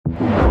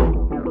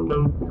Hey,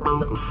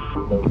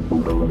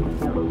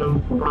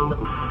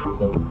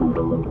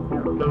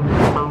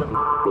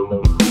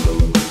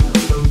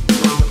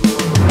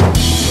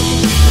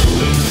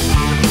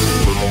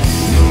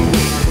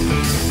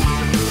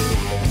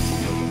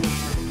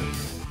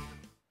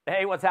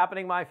 what's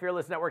happening, my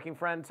fearless networking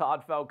friend?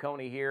 Todd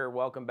Falcone here.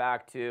 Welcome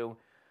back to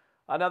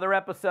another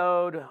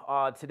episode.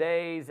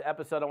 Today's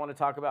episode, I want to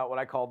talk about what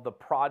I call the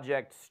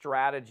project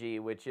strategy,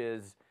 which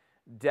is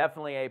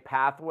definitely a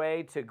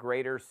pathway to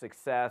greater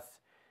success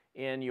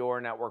in your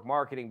network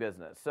marketing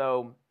business.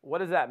 So what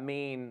does that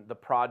mean, the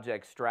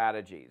project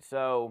strategy?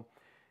 So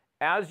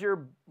as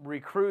you're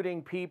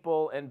recruiting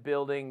people and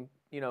building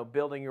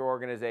your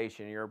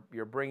organization,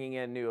 you're bringing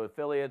in new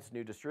affiliates,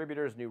 new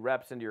distributors, new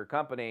reps into your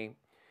company.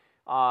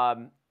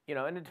 And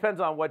it depends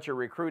on what your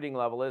recruiting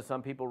level is.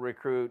 Some people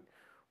recruit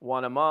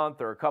one a month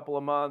or a couple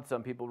a month.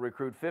 Some people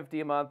recruit 50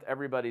 a month.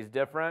 Everybody's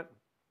different.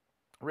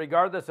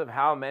 Regardless of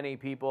how many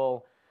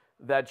people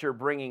that you're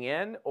bringing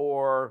in,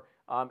 or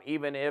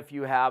even if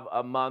you have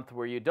a month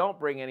where you don't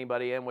bring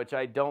anybody in, which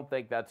I don't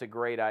think that's a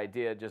great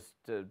idea, just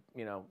to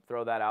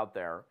throw that out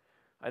there.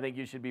 I think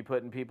you should be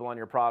putting people on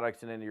your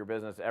products and into your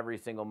business every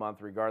single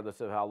month, regardless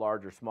of how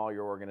large or small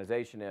your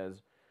organization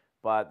is.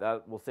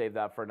 But we'll save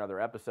that for another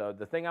episode.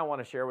 The thing I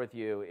want to share with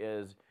you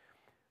is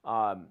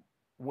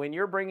when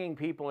you're bringing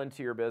people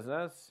into your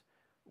business,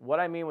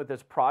 what I mean with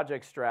this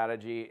project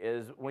strategy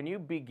is when you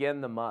begin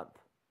the month,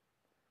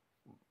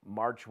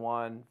 March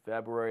 1,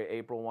 February,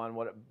 April 1,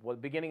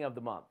 what beginning of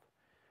the month,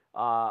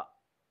 I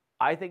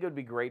think it would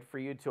be great for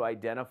you to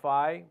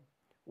identify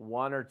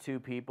one or two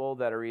people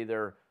that are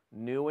either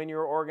new in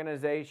your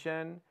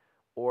organization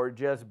or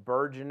just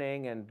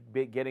burgeoning and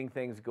getting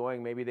things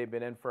going. Maybe they've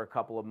been in for a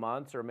couple of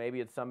months, or maybe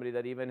it's somebody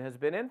that even has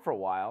been in for a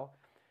while,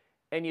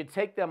 and you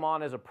take them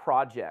on as a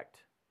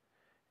project.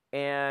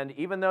 And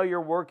even though you're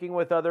working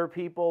with other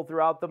people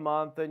throughout the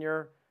month and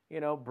you're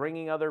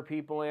bringing other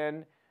people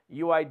in,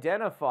 you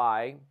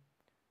identify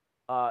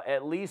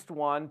at least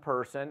one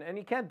person, and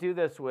you can't do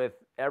this with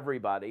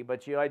everybody,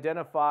 but you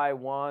identify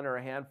one or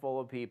a handful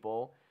of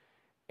people,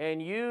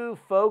 and you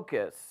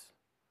focus.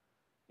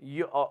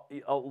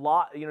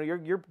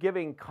 You're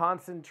giving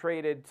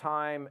concentrated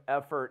time,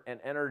 effort, and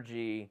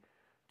energy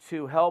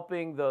to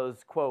helping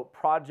those, quote,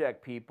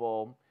 project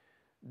people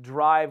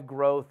drive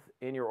growth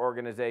in your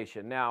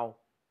organization. Now,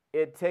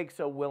 it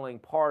takes a willing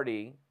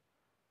party,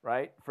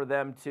 right, for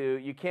them to,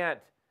 you can't,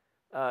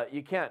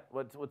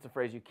 what's the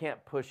phrase? You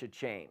can't push a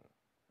chain.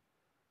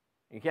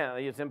 You can't,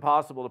 it's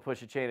impossible to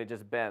push a chain. It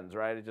just bends,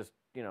 right? It just,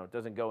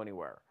 doesn't go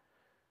anywhere.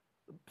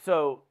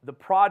 So the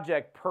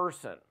project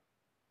person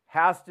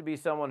has to be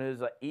someone who's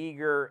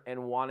eager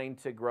and wanting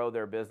to grow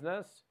their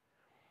business.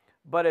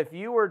 But if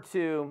you were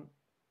to,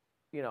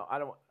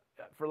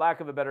 for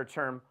lack of a better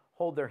term,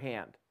 hold their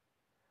hand,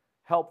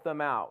 help them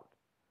out,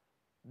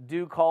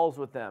 do calls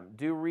with them,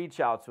 do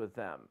reach outs with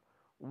them,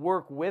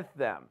 work with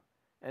them,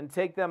 and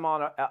take them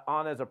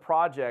on as a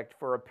project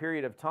for a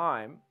period of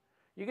time.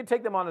 You can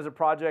take them on as a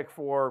project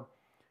for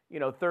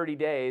 30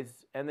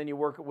 days, and then you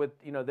work with,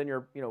 then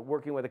you're,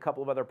 working with a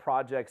couple of other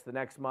projects the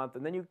next month,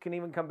 and then you can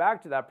even come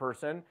back to that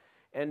person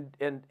and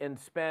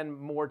spend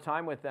more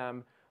time with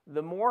them.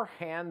 The more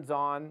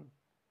hands-on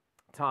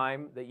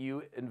time that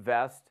you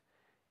invest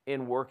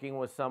in working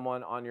with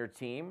someone on your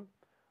team,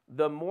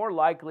 the more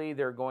likely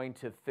they're going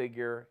to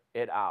figure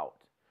it out.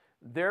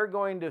 They're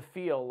going to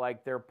feel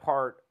like they're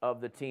part of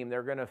the team.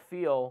 They're going to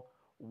feel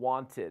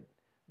wanted.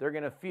 They're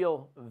going to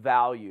feel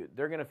valued.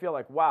 They're going to feel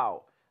like,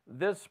 wow,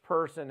 this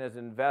person is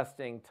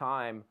investing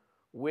time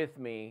with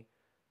me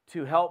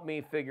to help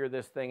me figure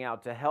this thing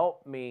out, to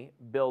help me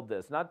build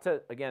this. Not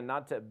to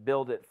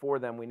build it for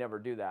them. We never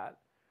do that.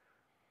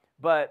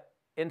 But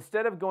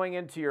instead of going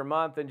into your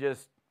month and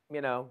just,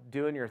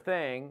 doing your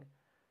thing,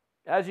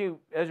 as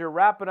you're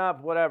wrapping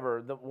up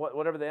whatever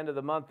the end of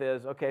the month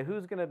is, okay,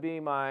 who's going to be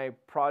my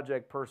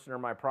project person or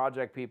my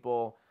project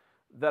people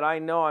that I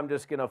know I'm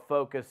just going to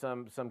focus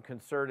some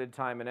concerted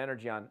time and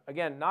energy on?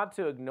 Again, not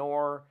to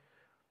ignore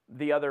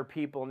the other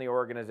people in the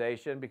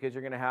organization, because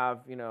you're going to have,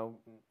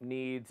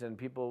 needs and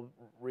people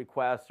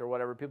requests or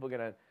whatever. People are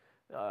going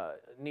to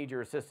need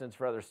your assistance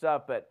for other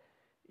stuff. But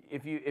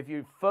if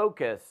you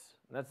focus,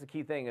 that's the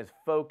key thing, is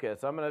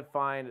focus. I'm going to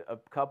find a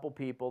couple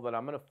people that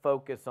I'm going to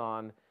focus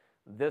on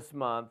this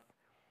month,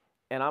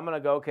 and I'm going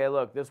to go, okay,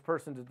 look, this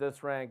person's at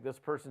this rank, this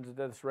person's at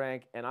this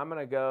rank, and I'm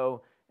going to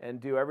go and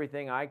do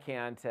everything I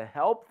can to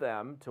help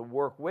them, to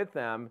work with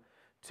them,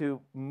 to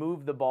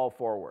move the ball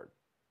forward,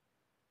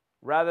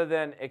 rather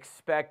than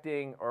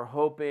expecting or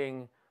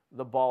hoping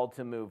the ball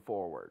to move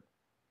forward.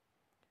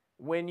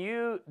 When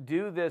you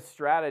do this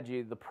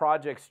strategy, the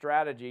project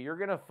strategy, you're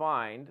going to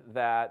find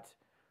that,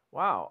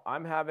 wow,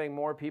 I'm having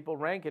more people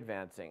rank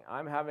advancing.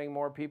 I'm having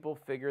more people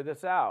figure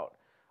this out.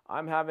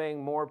 I'm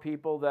having more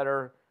people that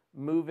are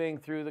moving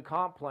through the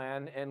comp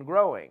plan and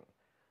growing.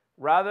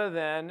 Rather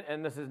than,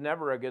 and this is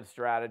never a good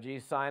strategy,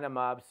 sign them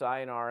up,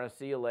 sayonara,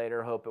 see you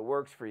later, hope it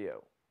works for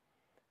you.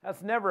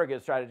 That's never a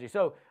good strategy.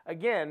 So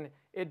again,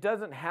 it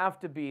doesn't have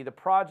to be, the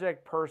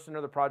project person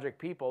or the project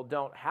people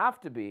don't have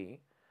to be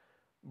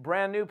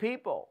brand new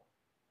people.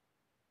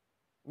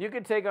 You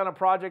could take on a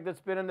project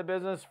that's been in the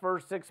business for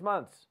 6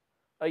 months,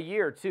 a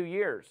year, 2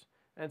 years,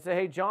 and say,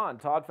 hey, John,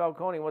 Todd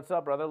Falcone, what's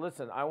up, brother?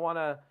 Listen, I want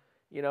to,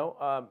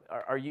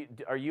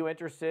 are you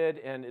interested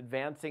in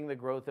advancing the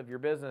growth of your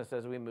business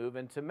as we move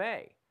into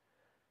May?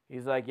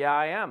 He's like, yeah,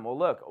 I am. Well,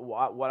 look,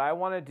 what I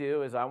want to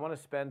do is I want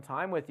to spend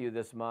time with you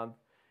this month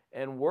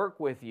and work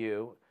with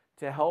you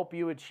to help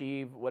you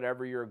achieve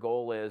whatever your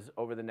goal is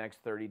over the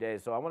next 30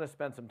 days. So I want to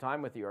spend some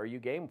time with you. Are you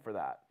game for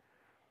that?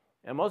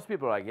 And most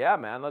people are like, yeah,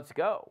 man, let's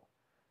go.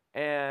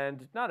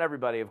 And not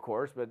everybody, of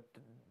course, but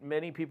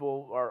many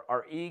people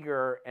are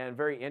eager and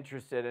very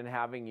interested in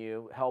having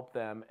you help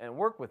them and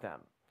work with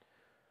them.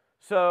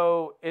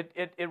 So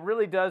it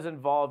really does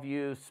involve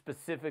you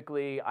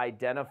specifically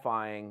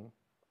identifying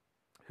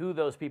who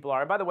those people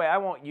are. And by the way, I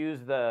won't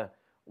use the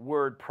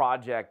word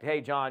project. Hey,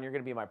 John, you're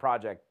going to be my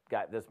project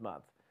guy this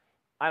month.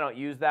 I don't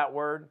use that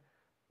word.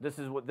 This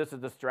is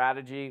the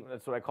strategy.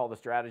 That's what I call the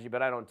strategy.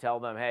 But I don't tell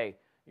them, hey,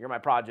 you're my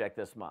project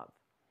this month.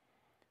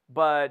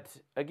 But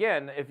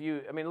again,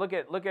 look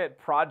at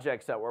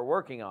projects that we're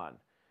working on.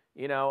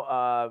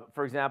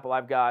 For example,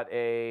 I've got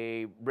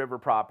a river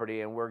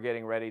property, and we're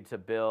getting ready to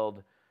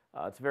build.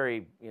 It's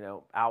very,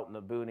 out in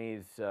the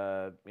boonies.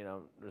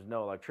 There's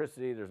no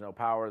electricity, there's no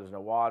power, there's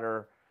no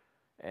water,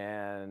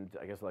 and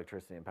I guess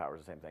electricity and power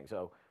is the same thing.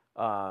 So,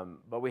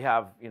 but we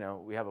have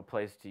a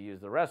place to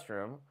use the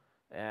restroom,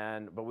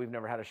 but we've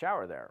never had a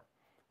shower there.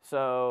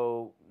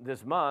 So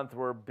this month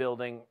we're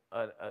building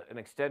an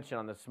extension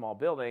on this small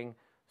building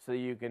so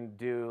you can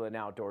do an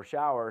outdoor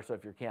shower. So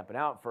if you're camping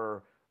out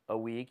for a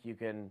week, you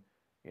can,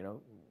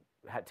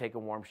 take a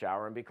warm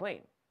shower and be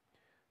clean.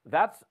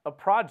 That's a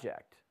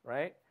project,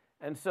 right?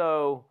 And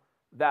so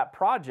that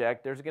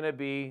project, there's going to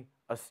be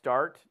a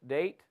start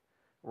date.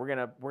 We're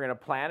gonna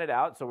plan it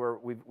out. So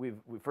we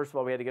first of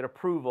all, we had to get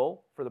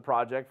approval for the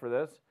project for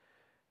this.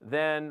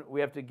 Then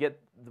we have to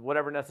get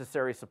whatever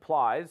necessary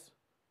supplies,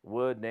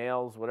 wood,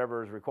 nails,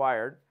 whatever is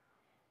required.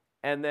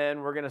 And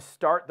then we're going to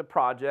start the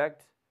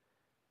project,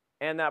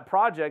 and that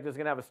project is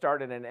going to have a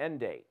start and an end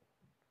date.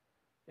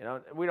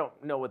 We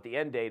don't know what the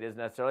end date is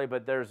necessarily,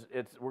 but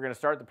we're going to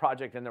start the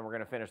project, and then we're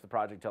going to finish the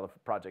project till the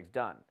project's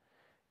done.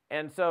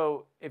 And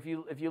so if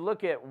you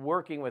look at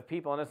working with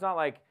people, and it's not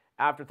like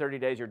after 30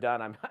 days you're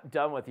done, I'm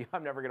done with you,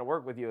 I'm never going to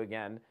work with you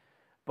again.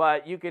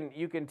 But you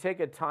can take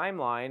a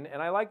timeline,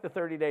 and I like the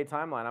 30-day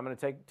timeline. I'm going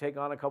to take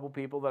on a couple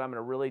people that I'm going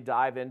to really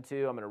dive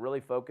into. I'm going to really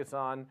focus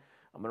on.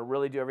 I'm going to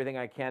really do everything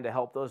I can to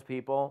help those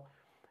people.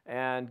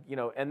 And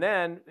and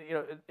then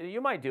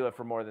you might do it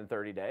for more than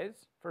 30 days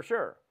for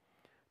sure.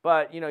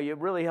 But you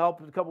really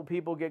help a couple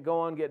people get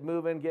going, get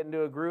moving, get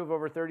into a groove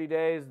over 30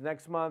 days.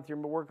 Next month you're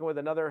working with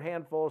another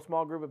handful,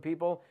 small group of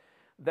people.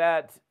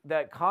 That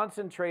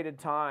concentrated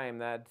time,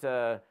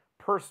 that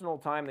personal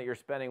time that you're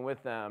spending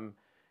with them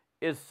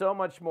is so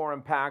much more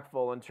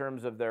impactful in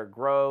terms of their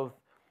growth,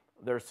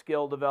 their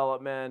skill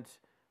development,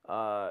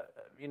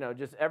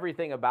 just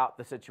everything about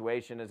the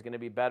situation is going to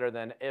be better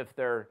than if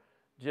they're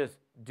just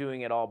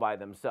doing it all by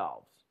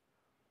themselves.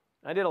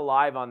 I did a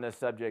live on this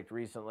subject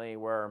recently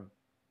where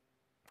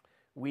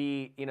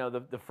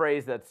the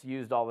phrase that's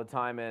used all the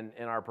time in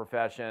our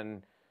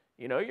profession,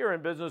 you're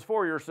in business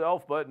for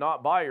yourself, but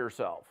not by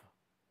yourself.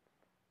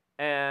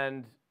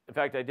 And in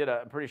fact,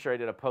 I'm pretty sure I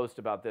did a post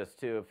about this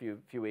too a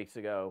few weeks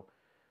ago.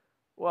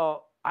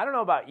 Well, I don't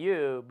know about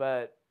you,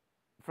 but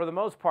for the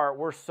most part,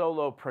 we're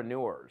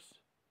solopreneurs.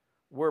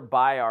 We're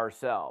by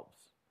ourselves.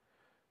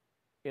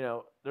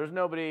 There's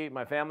nobody,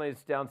 my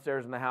family's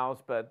downstairs in the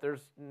house, but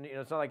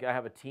it's not like I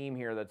have a team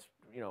here that's,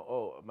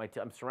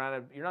 I'm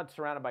surrounded, you're not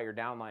surrounded by your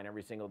downline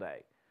every single day.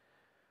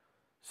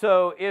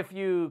 So if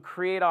you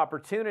create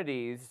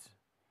opportunities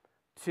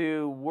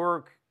to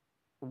work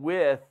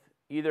with,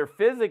 either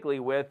physically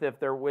with, if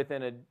they're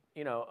within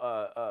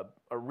a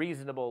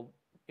reasonable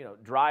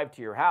drive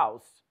to your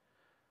house,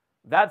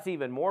 that's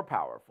even more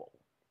powerful.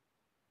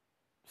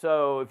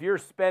 So if you're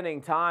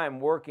spending time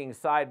working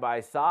side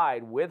by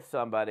side with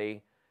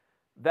somebody,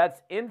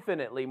 that's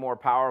infinitely more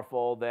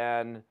powerful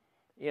than,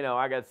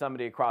 I got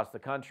somebody across the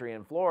country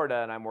in Florida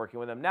and I'm working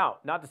with them. Now,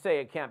 not to say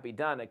it can't be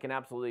done. It can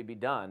absolutely be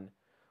done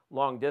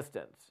long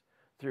distance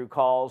through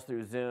calls,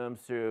 through Zooms,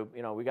 through,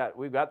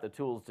 we've got the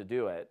tools to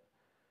do it.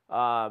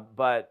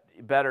 But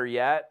better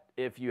yet,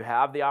 if you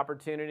have the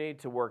opportunity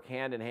to work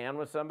hand in hand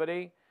with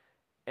somebody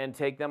and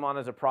take them on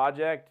as a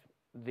project,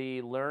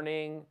 the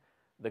learning,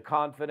 the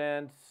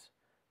confidence,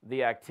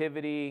 the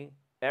activity,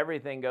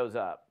 everything goes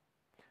up.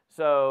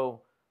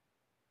 So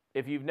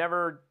if you've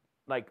never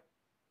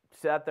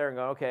sat there and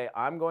go, okay,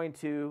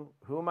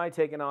 who am I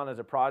taking on as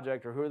a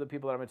project, or who are the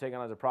people that I'm going to take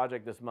on as a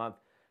project this month?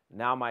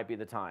 Now might be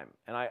the time.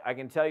 And I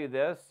can tell you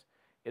this,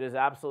 it is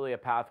absolutely a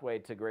pathway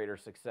to greater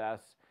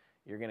success.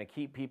 You're going to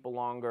keep people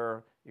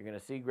longer. You're going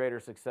to see greater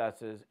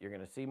successes. You're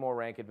going to see more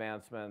rank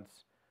advancements.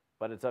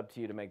 But it's up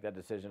to you to make that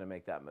decision and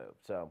make that move.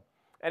 So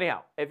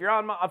anyhow, if you're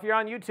on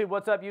YouTube,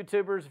 what's up,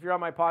 YouTubers? If you're on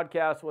my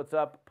podcast, what's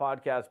up,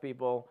 podcast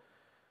people?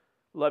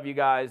 Love you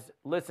guys.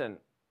 Listen,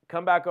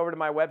 come back over to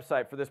my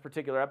website for this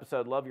particular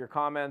episode. Love your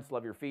comments,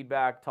 love your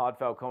feedback,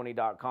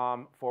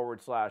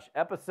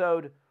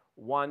 toddfalcone.com/episode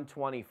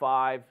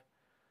 125.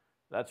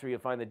 That's where you'll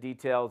find the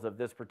details of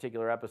this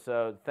particular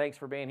episode. Thanks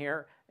for being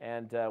here,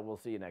 and we'll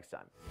see you next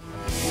time.